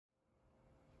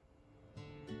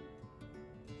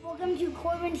Welcome to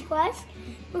Corbin's Quest.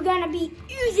 We're gonna be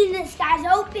using this guy's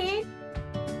open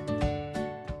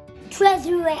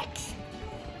Treasure X.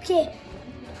 Okay,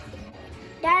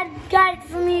 Dad got it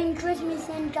for me in Christmas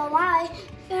in July.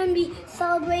 Gonna be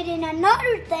celebrating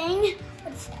another thing.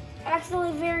 It's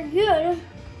actually very good.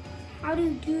 How do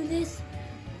you do this?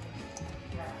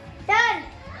 Dad!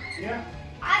 Yeah?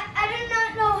 I do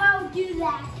not know how to do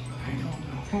that. I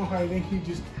don't know. I think you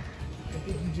just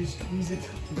squeeze it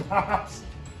to the tops.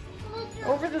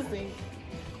 Over the sink.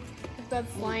 If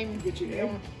that's slime, Get your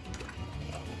egg.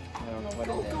 I don't know what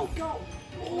it is. Go.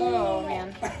 Oh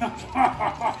man.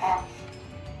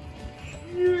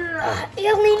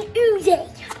 Alien Uzi.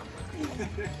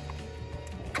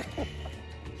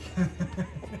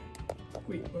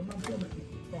 Wait, what am I filming?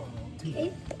 Oh, too Okay.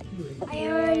 late. I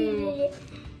already did it.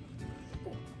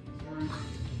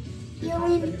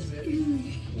 Alien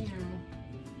Uzi.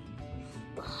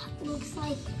 Looks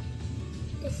like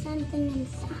there's something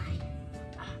inside.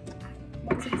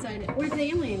 What's inside it? Where'd the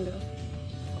alien go?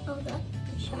 Oh,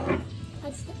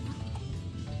 that's the.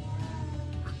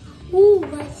 Ooh,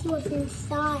 let's see what's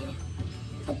inside.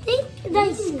 I think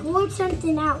they scored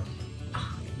something out.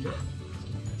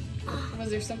 Was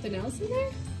there something else in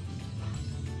there?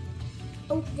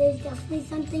 Oh, there's definitely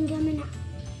something coming out.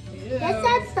 Ew.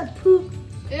 That's the poop.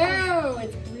 Ew,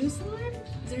 it's blue slime?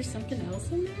 Is there something else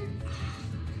in there?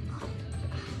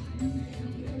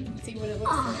 Let's see what it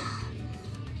looks like.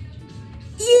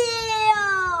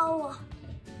 Ew!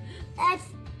 That's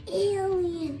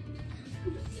alien.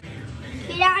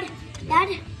 Hey, Dad,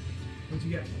 What'd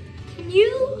you get? can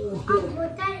you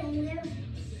put that in there?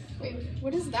 Wait,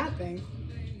 what is that thing?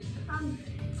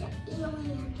 It's an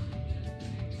alien.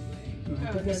 No,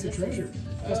 I think that's the this treasure. is-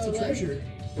 That's the oh, treasure.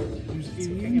 There's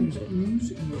alien, there's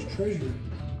ooze, and there's treasure.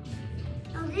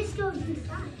 Oh, this goes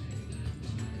inside.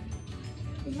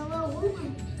 There's a little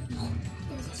woman.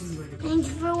 Seems like a Thanks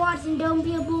for watching. Don't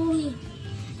be a bully.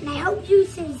 And I hope you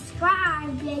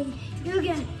subscribe, baby. You're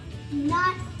gonna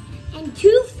not and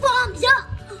 2 thumbs up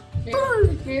for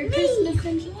Merry me. Christmas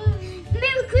in July.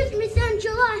 Merry Christmas in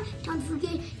July. Don't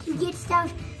forget to give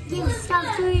stuff to your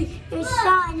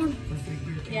son.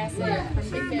 Yeah, so from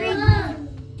Big Big Bear.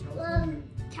 Bear,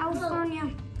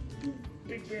 California.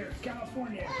 Big Bear,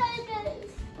 California.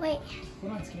 Wait,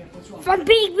 Hold on, Scamp, what's wrong? from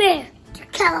Big Bear to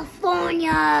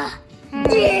California.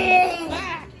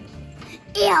 Yeah.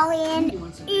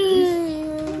 Alien.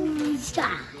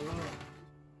 Stop.